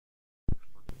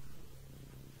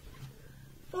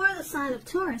sign of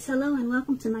Taurus. Hello and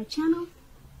welcome to my channel.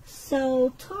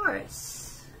 So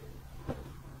Taurus,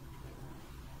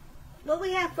 what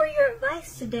we have for your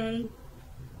advice today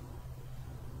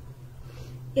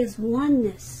is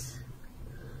oneness.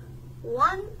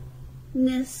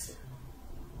 Oneness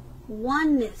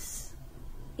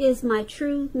is my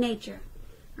true nature.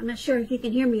 I'm not sure if you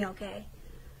can hear me okay,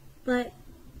 but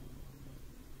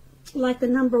like the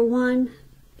number one,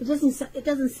 it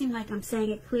doesn't seem like I'm saying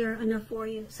it clear enough for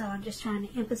you, so I'm just trying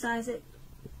to emphasize it.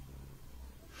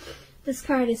 This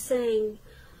card is saying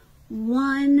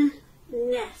oneness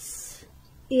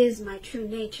is my true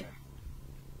nature.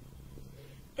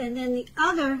 And then the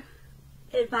other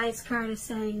advice card is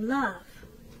saying love.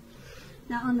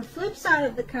 Now on the flip side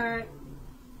of the card,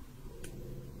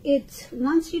 it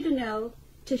wants you to know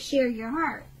to share your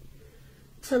heart.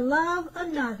 To love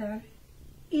another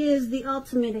is the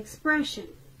ultimate expression.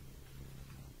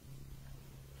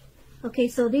 Okay,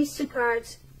 so these two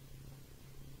cards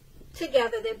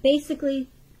together, they're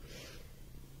basically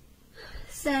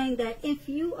saying that if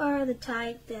you are the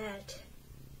type that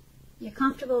you're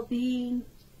comfortable being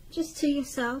just to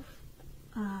yourself,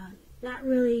 not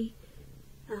really,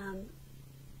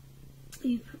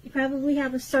 you probably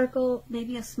have a circle,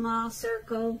 maybe a small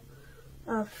circle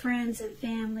of friends and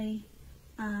family.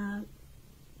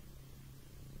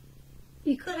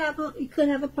 You could have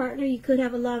a partner, you could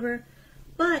have a lover,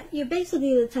 but you're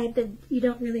basically the type that you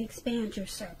don't really expand your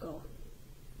circle.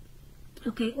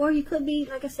 Okay, or you could be,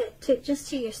 like I said, just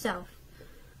to yourself.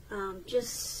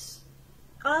 Just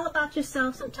all about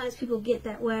yourself. Sometimes people get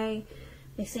that way.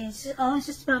 They say, it's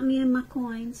just about me and my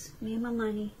coins, me and my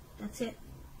money. That's it.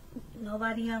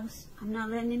 Nobody else. I'm not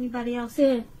letting anybody else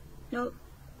in. Nope.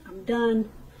 I'm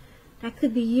done. That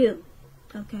could be you.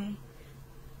 Okay.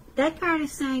 That card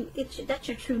is saying that's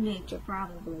your true nature,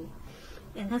 probably.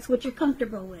 And that's what you're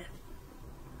comfortable with.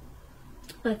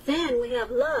 But then we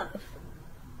have love.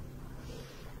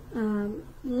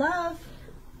 Love,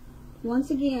 once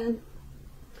again,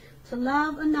 to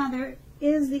love another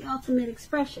is the ultimate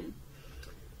expression.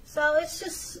 So it's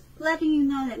just letting you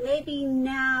know that maybe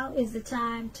now is the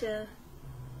time to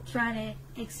try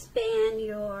to expand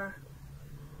your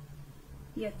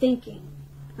thinking.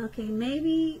 Okay,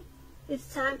 maybe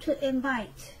it's time to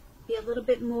invite. Be a little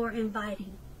bit more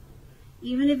inviting.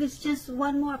 Even if it's just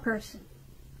one more person.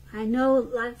 I know a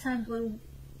lot of times when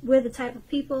we're the type of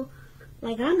people,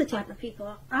 like I'm the type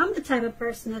of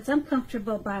person that's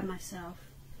uncomfortable by myself.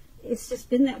 It's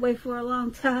just been that way for a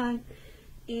long time.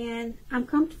 And I'm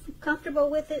comfortable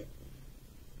with it.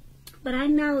 But I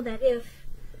know that if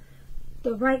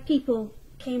the right people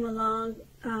came along,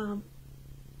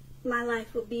 my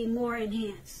life would be more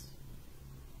enhanced.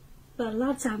 But a lot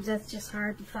of times that's just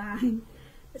hard to find.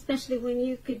 Especially when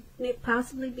you could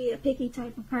possibly be a picky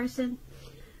type of person.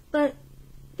 But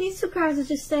these two cards are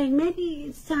just saying maybe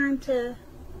it's time to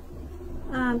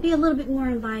be a little bit more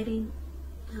inviting.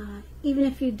 Even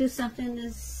if you do something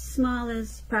as small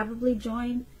as probably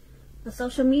join a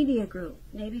social media group,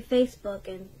 maybe Facebook,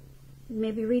 and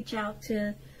maybe reach out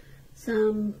to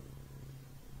some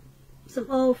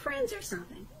old friends or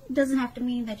something. It doesn't have to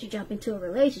mean that you jump into a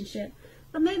relationship,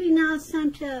 but maybe now it's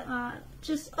time to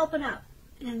just open up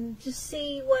and just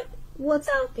see what's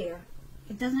out there.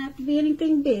 It doesn't have to be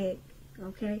anything big,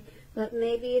 okay? But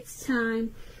maybe it's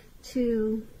time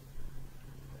to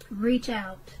reach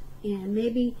out and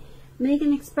maybe make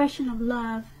an expression of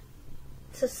love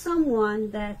to someone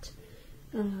that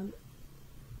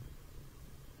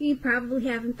you probably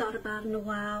haven't thought about in a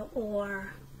while,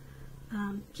 or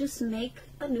just make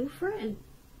a new friend.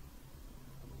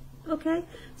 Okay,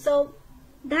 so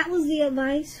that was the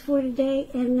advice for today,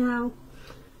 and now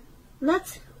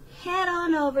let's head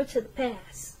on over to the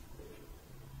past.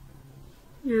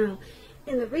 Now,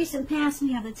 in the recent past,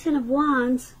 we have the Ten of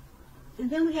Wands,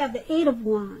 and then we have the Eight of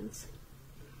Wands.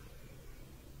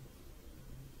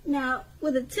 Now,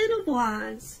 with the Ten of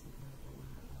Wands,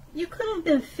 you could have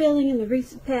been feeling in the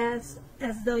recent past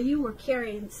as though you were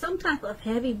carrying some type of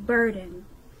heavy burden.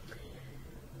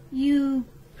 You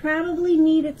probably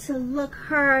needed to look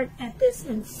hard at this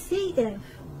and see if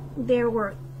there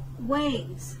were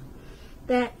ways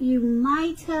that you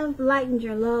might have lightened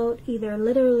your load, either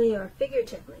literally or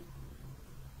figuratively.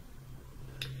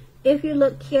 If you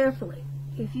look carefully,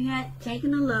 if you had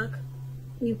taken a look,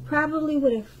 you probably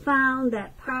would have found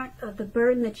that part of the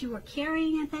burden that you were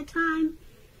carrying at that time,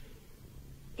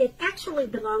 it actually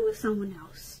belonged to someone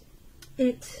else.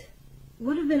 It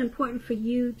would have been important for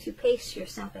you to pace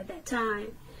yourself at that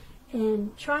time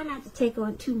and try not to take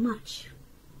on too much.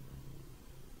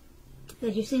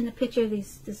 As you see in the picture,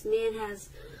 this man has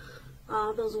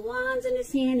all those wands in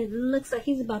his hand. It looks like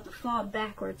he's about to fall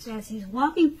backwards. As he's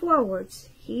walking forwards,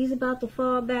 he's about to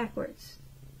fall backwards.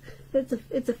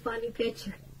 It's a funny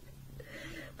picture.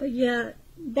 But yeah,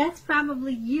 that's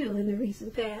probably you in the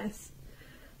recent past.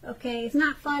 Okay, it's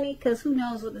not funny because who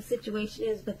knows what the situation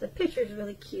is, but the picture is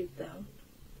really cute though.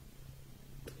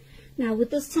 Now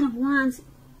with this Ten of Wands,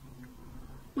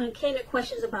 when it came to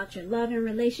questions about your love and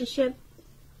relationship,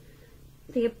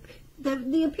 the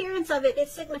appearance of it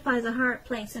signifies a hard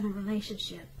place in a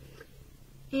relationship.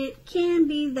 It can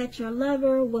be that your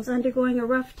lover was undergoing a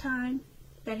rough time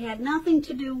that had nothing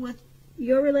to do with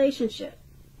your relationship,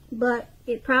 but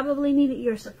it probably needed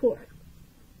your support.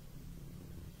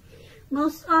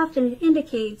 Most often it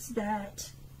indicates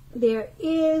that there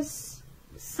is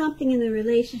something in the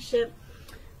relationship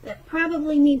that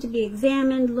probably need to be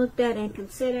examined, looked at, and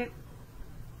considered.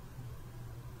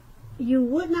 You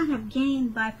would not have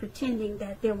gained by pretending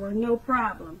that there were no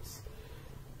problems.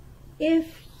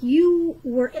 If you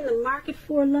were in the market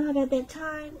for love at that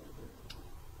time,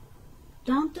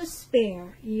 don't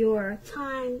despair. Your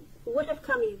time would have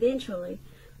come eventually,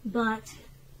 but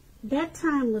that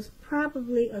time was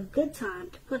probably a good time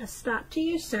to put a stop to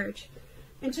your search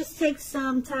and just take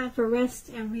some time for rest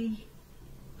and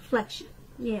reflection.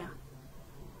 Yeah.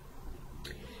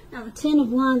 Now the Ten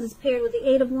of Wands is paired with the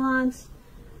Eight of Wands.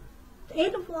 The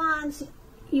Eight of Wands,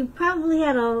 you probably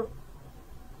had a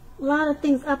lot of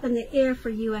things up in the air for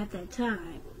you at that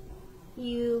time.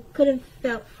 You could have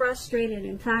felt frustrated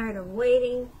and tired of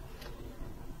waiting.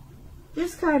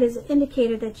 This card is an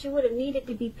indicator that you would have needed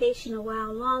to be patient a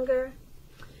while longer.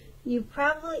 You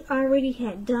probably already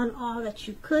had done all that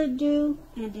you could do,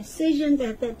 and decisions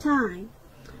at that time,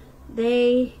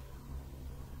 they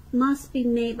must be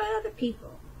made by other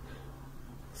people.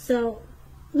 So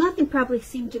nothing probably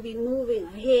seemed to be moving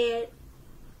ahead.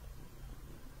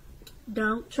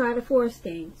 Don't try to force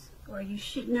things, or you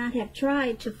should not have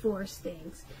tried to force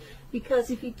things, because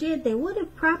if you did, they would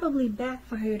have probably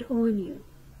backfired on you.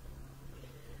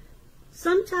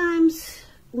 Sometimes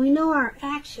we know our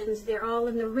actions, they're all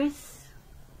in the wrist,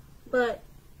 but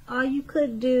all you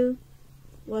could do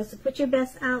was to put your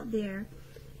best out there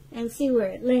and see where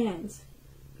it lands.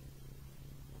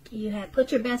 You had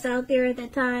put your best out there at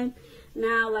that time.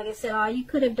 Now, like I said, all you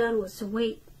could have done was to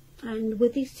wait. And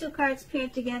with these two cards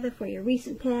paired together for your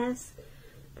recent past,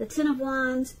 the Ten of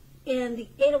Wands and the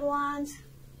Eight of Wands,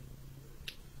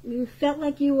 you felt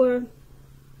like you were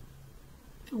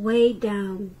weighed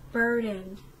down,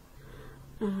 burdened.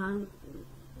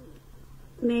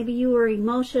 Maybe you were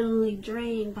emotionally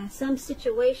drained by some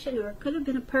situation, or it could have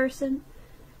been a person.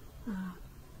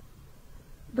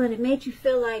 But it made you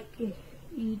feel like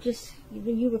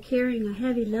you were carrying a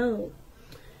heavy load.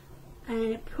 And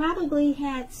it probably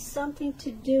had something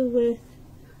to do with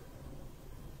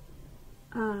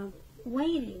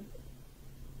waiting.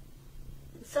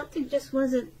 Something just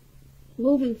wasn't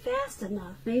moving fast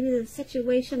enough. Maybe the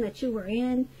situation that you were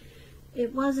in,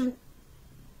 it wasn't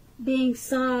being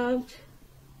solved.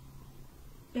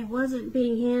 It wasn't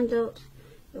being handled.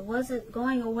 It wasn't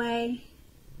going away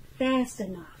fast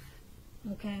enough.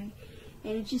 Okay?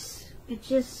 And it just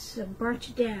brought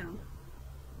you down.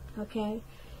 Okay?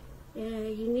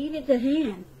 You needed a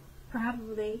hand,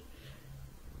 probably.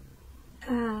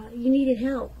 You needed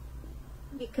help,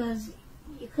 because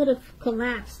you could have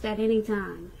collapsed at any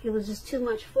time. It was just too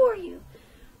much for you.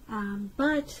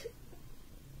 But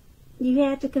you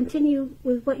had to continue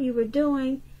with what you were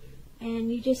doing,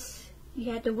 and you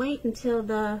had to wait until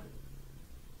the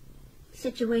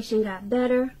situation got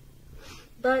better.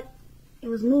 But it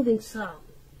was moving slow.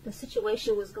 The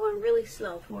situation was going really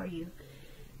slow for you.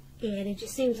 And it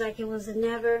just seems like it was a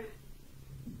never-ending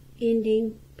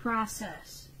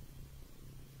process.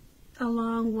 A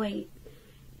long wait.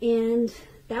 And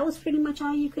that was pretty much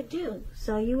all you could do.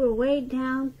 So you were weighed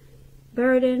down,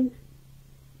 burdened,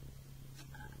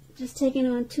 just taking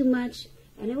on too much,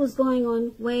 and it was going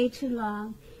on way too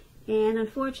long. And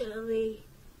unfortunately,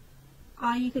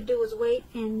 all you could do was wait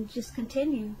and just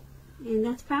continue. And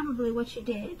that's probably what you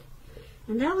did.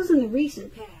 And that was in the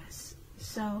recent past.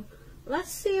 So let's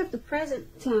see if the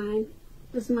present time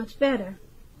is much better.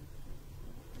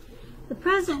 The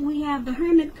present, we have the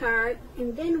Hermit card,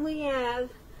 and then we have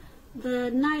the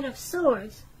Knight of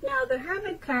Swords. Now, the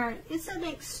Hermit card is an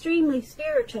extremely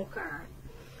spiritual card,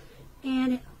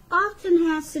 and it often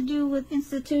has to do with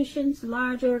institutions,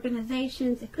 large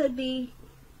organizations. It could be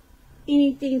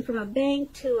anything from a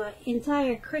bank to an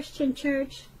entire Christian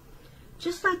church.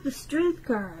 Just like the Strength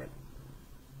card,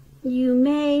 you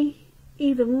may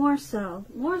even more so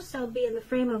be in the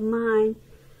frame of mind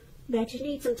that you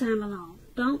need some time alone.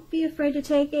 Don't be afraid to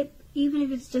take it. even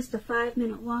if it's just a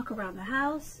 5-minute walk around the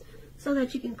house so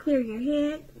that you can clear your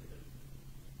head.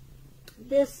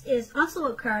 This is also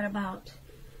a card about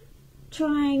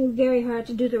trying very hard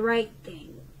to do the right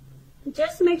thing.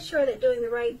 Just make sure that doing the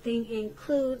right thing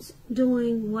includes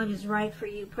doing what is right for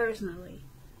you personally,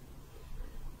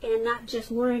 and not just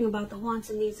worrying about the wants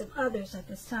and needs of others at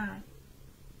this time.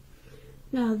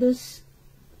 Now, this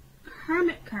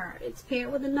Hermit card, it's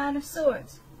paired with the Knight of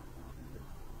Swords.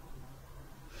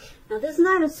 Now, this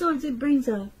Knight of Swords, it brings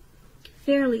a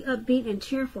fairly upbeat and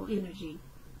cheerful energy.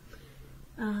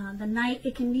 The Knight,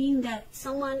 it can mean that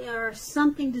someone or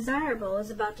something desirable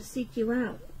is about to seek you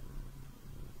out.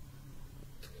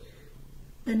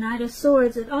 The Knight of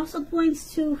Swords, it also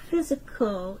points to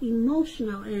physical,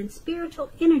 emotional, and spiritual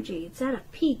energy. It's at a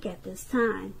peak at this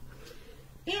time.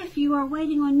 If you are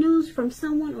waiting on news from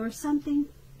someone or something,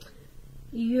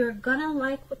 you're gonna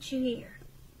like what you hear.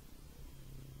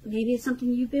 Maybe it's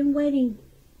something you've been waiting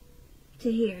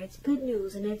to hear. It's good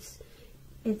news, and it's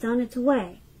on its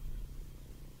way.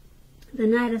 The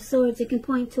Knight of Swords, it can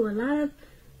point to a lot of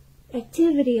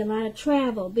activity, a lot of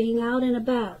travel, being out and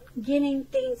about, getting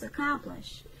things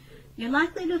accomplished. You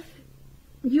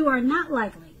are not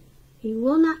likely. You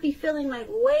will not be feeling like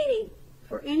waiting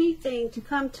for anything to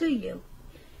come to you.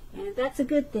 And that's a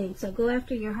good thing. So go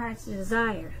after your heart's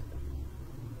desire.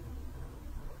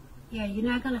 Yeah, you're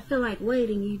not going to feel like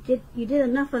waiting. You did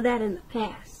enough of that in the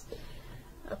past.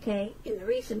 Okay? In the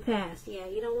recent past. Yeah,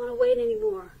 you don't want to wait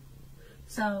anymore.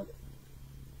 So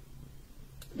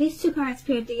these two cards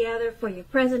paired together for your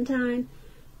present time.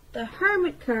 The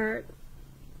Hermit card,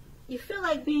 you feel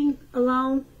like being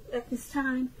alone at this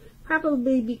time,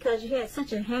 probably because you had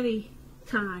such a heavy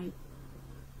time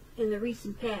in the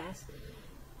recent past.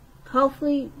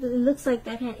 Hopefully, it looks like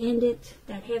that had ended,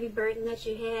 that heavy burden that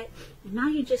you had, and now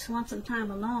you just want some time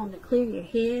alone to clear your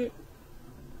head.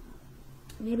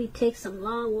 Maybe take some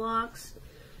long walks.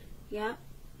 Yep.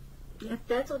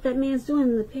 That's what that man's doing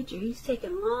in the picture. He's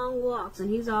taking long walks, and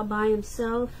he's all by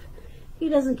himself. He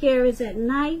doesn't care if it's at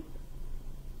night,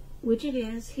 which it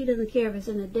is. He doesn't care if it's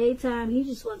in the daytime. He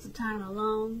just wants some time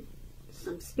alone,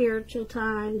 some spiritual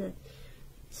time to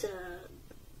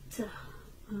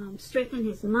strengthen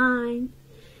his mind,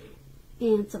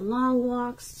 and some long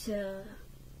walks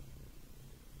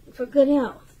for good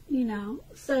health, you know.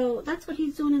 So that's what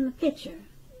he's doing in the picture.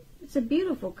 It's a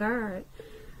beautiful card.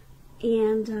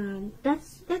 And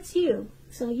that's you.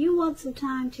 So you want some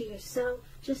time to yourself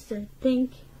just to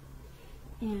think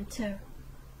and to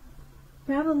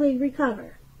probably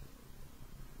recover.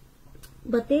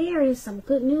 But there is some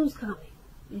good news coming.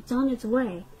 It's on its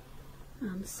way.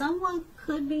 Someone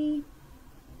could be,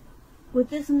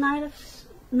 with this Knight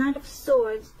of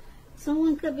Swords,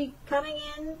 someone could be coming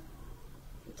in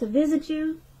to visit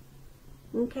you.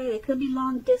 Okay, it could be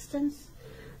long distance.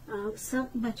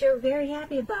 But you're very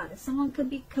happy about it. Someone could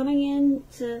be coming in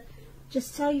to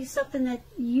just tell you something that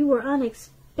you were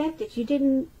unexpected. You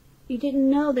didn't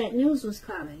know that news was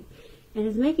coming, and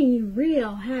it's making you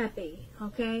real happy.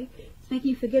 Okay, it's making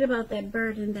you forget about that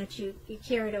burden that you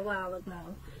carried a while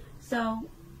ago. So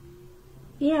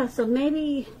yeah, so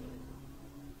maybe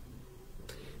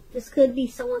this could be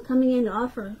someone coming in to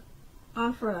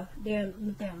offer their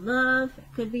love.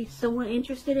 It could be someone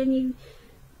interested in you,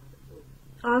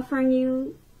 offering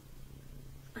you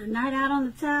a night out on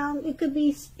the town. It could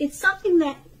be, it's something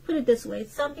that, put it this way,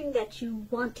 it's something that you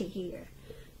want to hear.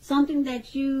 Something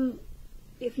that you,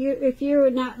 if you're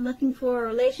not looking for a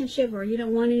relationship, or you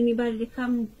don't want anybody to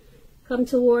come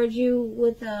towards you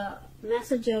with a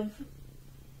message of,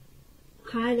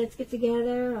 hi, let's get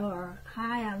together, or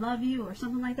hi, I love you, or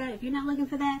something like that. If you're not looking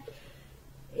for that,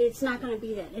 it's not going to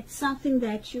be that. It's something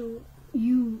that you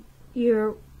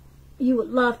would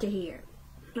love to hear.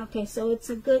 Okay, so it's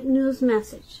a good news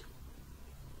message.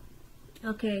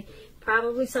 Okay,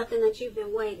 probably something that you've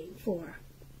been waiting for.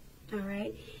 All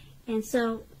right, and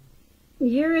so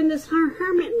you're in this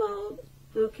hermit mode.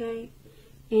 Okay,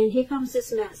 and here comes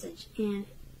this message, and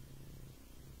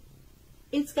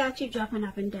it's got you jumping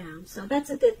up and down. So that's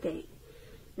a good thing.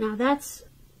 Now that's,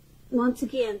 once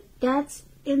again, that's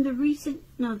in the recent,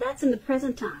 no, that's in the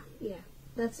present time. Yeah,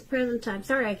 that's the present time.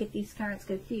 Sorry, I get these cards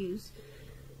confused.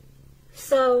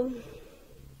 So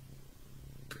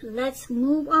let's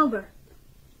move over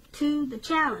to the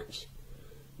challenge.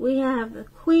 We have the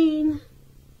Queen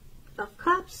of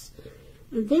Cups,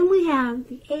 and then we have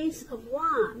the Ace of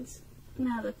Wands.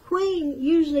 Now the Queen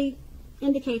usually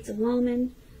indicates a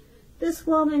woman. This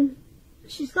woman,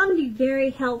 she's going to be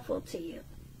very helpful to you.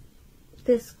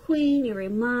 This Queen, it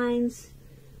reminds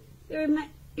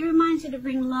you to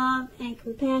bring love and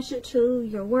compassion to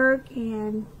your work,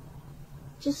 and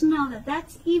Just know that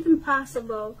that's even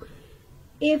possible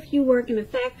if you work in a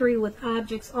factory with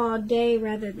objects all day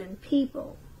rather than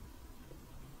people.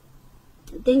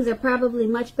 Things are probably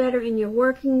much better in your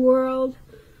working world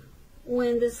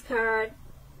when this card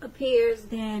appears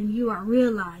than you are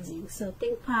realizing. So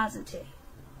think positive.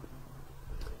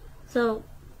 So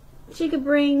she could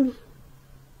bring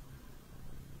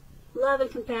love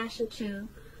and compassion to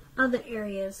other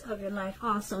areas of your life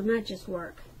also, not just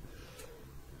work.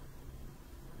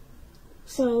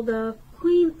 So the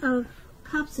Queen of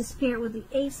Cups is paired with the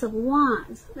Ace of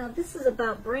Wands. Now this is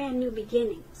about brand new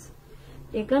beginnings.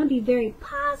 They're going to be very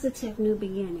positive new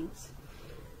beginnings.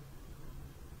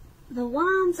 The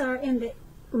Wands are in the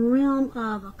realm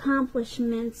of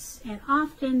accomplishments, and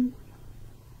often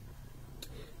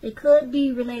they could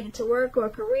be related to work or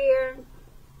career,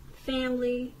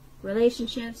 family,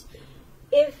 relationships.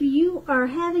 If you are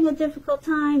having a difficult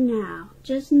time now,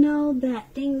 just know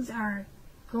that things are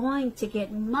going to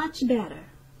get much better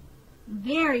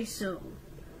very soon.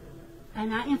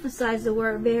 And I emphasize the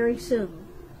word very soon,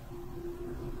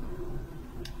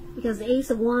 because the Ace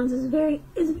of Wands is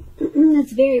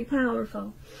it's very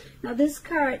powerful. Now this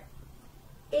card,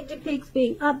 it depicts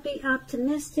being upbeat,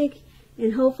 optimistic,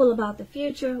 and hopeful about the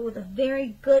future with a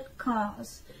very good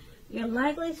cause. You're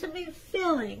likely to be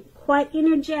feeling quite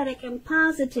energetic and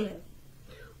positive,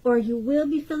 or you will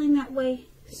be feeling that way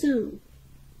soon.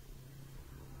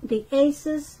 The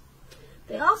Aces,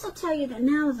 they also tell you that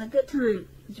now is a good time.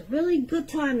 It's a really good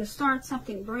time to start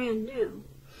something brand new.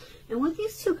 And with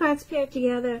these two cards paired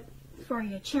together for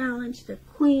your challenge, the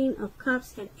Queen of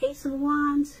Cups and Ace of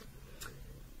Wands,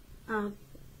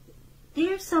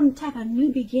 there's some type of new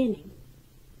beginning.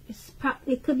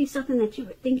 It could be something that you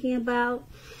were thinking about,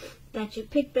 that you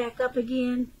pick back up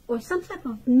again, or some type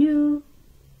of new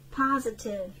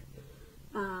positive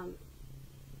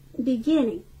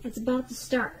beginning. It's about to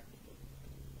start.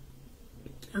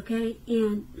 Okay,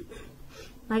 and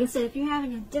like I said, if you're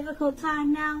having a difficult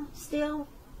time now, still,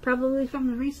 probably from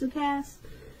the recent past,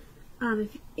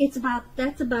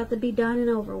 that's about to be done and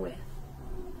over with.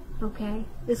 Okay,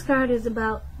 this card is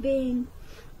about being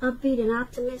upbeat and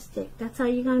optimistic. That's how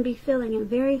you're going to be feeling, and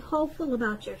very hopeful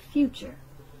about your future.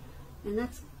 And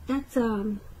that's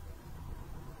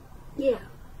yeah.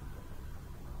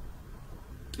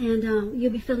 And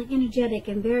you'll be feeling energetic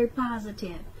and very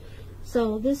positive.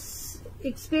 So this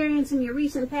experience in your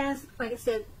recent past, like I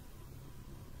said,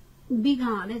 be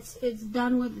gone. It's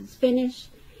done with. It's finished.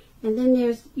 And then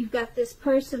you've got this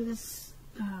person,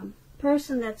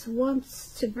 person that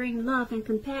wants to bring love and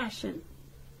compassion.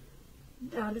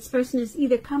 This person is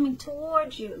either coming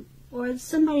towards you, or it's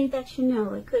somebody that you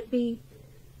know. It could be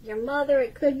your mother,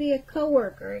 it could be a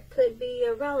coworker, it could be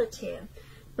a relative,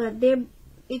 but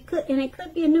it could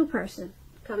be a new person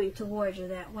coming towards you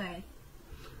that way.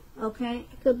 Okay,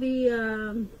 it could be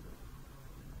a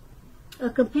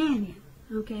companion.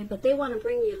 Okay, but they want to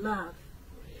bring you love.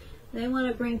 They want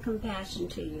to bring compassion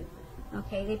to you.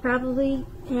 Okay, they probably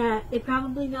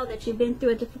know that you've been through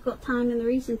a difficult time in the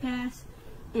recent past,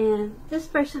 and this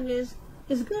person is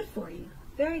good for you,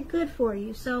 very good for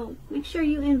you. So make sure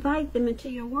you invite them into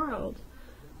your world.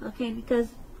 Okay, because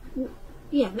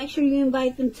make sure you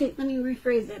invite them to. Let me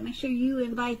rephrase that. Make sure you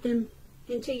invite them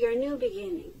into your new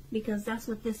beginning, because that's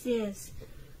what this is.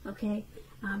 Okay,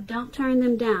 don't turn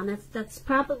them down. That's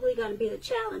probably going to be the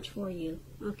challenge for you.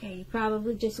 Okay, you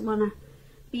probably just want to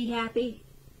be happy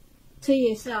to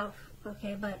yourself.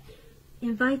 Okay, but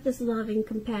invite this loving,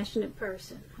 compassionate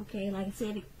person. Okay, like I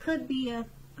said, it could be a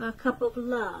cup of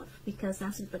love, because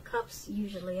that's what the cups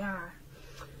usually are.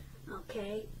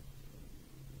 Okay,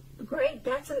 great.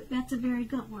 That's a very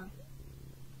good one.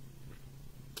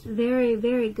 Very,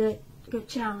 very good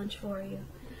challenge for you.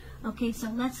 Okay, so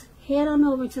let's head on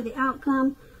over to the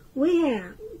outcome. We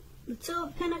have the Two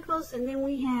of Pentacles, and then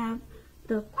we have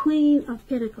the Queen of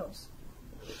Pentacles.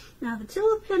 Now, the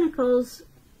Two of Pentacles,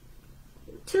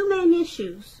 two main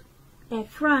issues at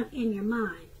front in your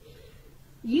mind.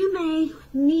 You may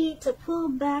need to pull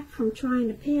back from trying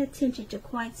to pay attention to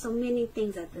quite so many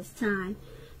things at this time,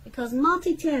 because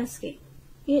multitasking,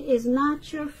 it is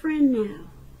not your friend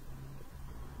now.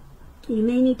 You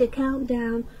may need to count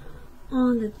down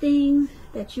on the things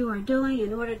that you are doing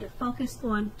in order to focus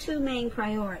on two main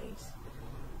priorities.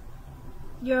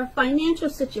 Your financial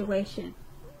situation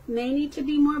may need to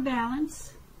be more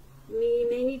balanced. You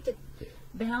may need to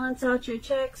balance out your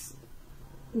checks,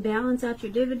 balance out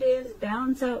your dividends,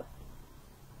 balance out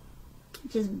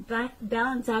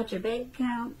your bank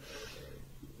account.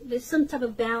 There's some type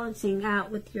of balancing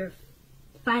out with your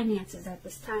finances at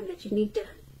this time that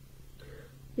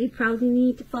you probably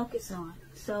need to focus on.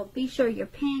 So be sure you're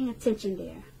paying attention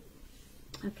there.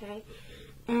 Okay?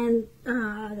 And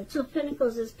the Two of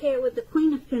Pentacles is paired with the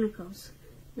Queen of Pentacles.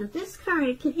 Now this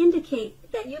card can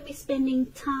indicate that you'll be spending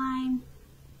time,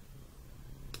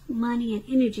 money, and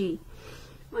energy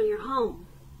on your home,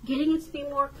 getting it to be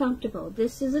more comfortable.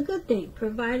 This is a good thing,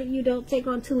 provided you don't take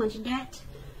on too much debt.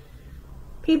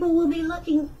 People will be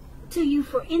looking to you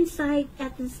for insight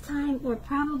at this time, or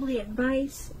probably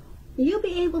advice. You'll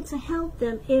be able to help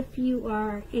them if you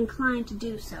are inclined to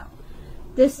do so.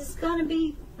 This is going to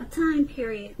be a time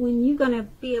period when you're going to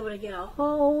be able to get a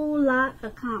whole lot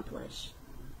accomplished.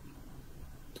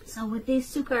 So with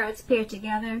these two cards paired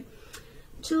together,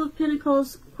 Two of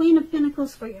Pentacles, Queen of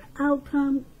Pentacles for your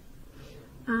outcome.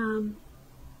 Two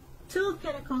of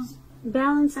Pentacles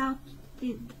balance out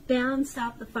the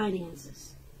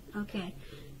finances. Okay.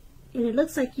 And it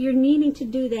looks like you're needing to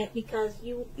do that because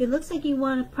it looks like you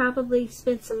want to probably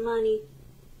spend some money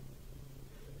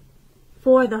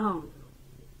for the home.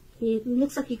 It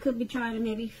looks like you could be trying to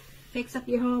maybe fix up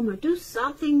your home or do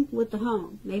something with the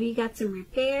home. Maybe you got some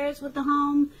repairs with the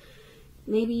home.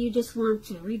 Maybe you just want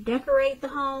to redecorate the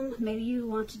home. Maybe you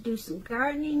want to do some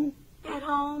gardening at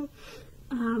home.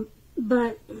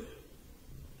 But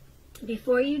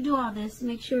before you do all this,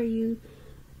 make sure you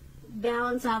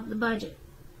balance out the budget.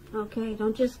 Okay,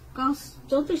 don't just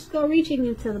go reaching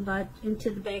into the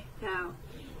bank account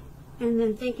and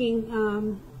then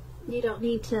thinking you don't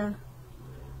need to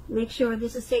make sure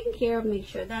this is taken care of, make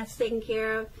sure that's taken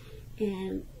care of,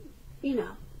 and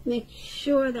make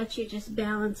sure that you just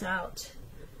balance out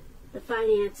the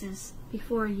finances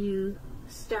before you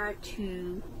start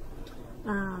to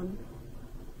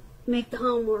make the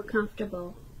home more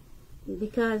comfortable,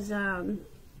 because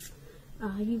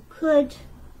you could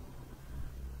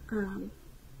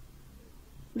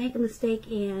make a mistake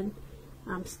and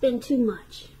spend too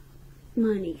much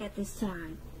money at this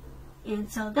time.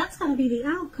 And so that's going to be the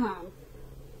outcome.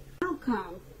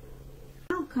 Outcome.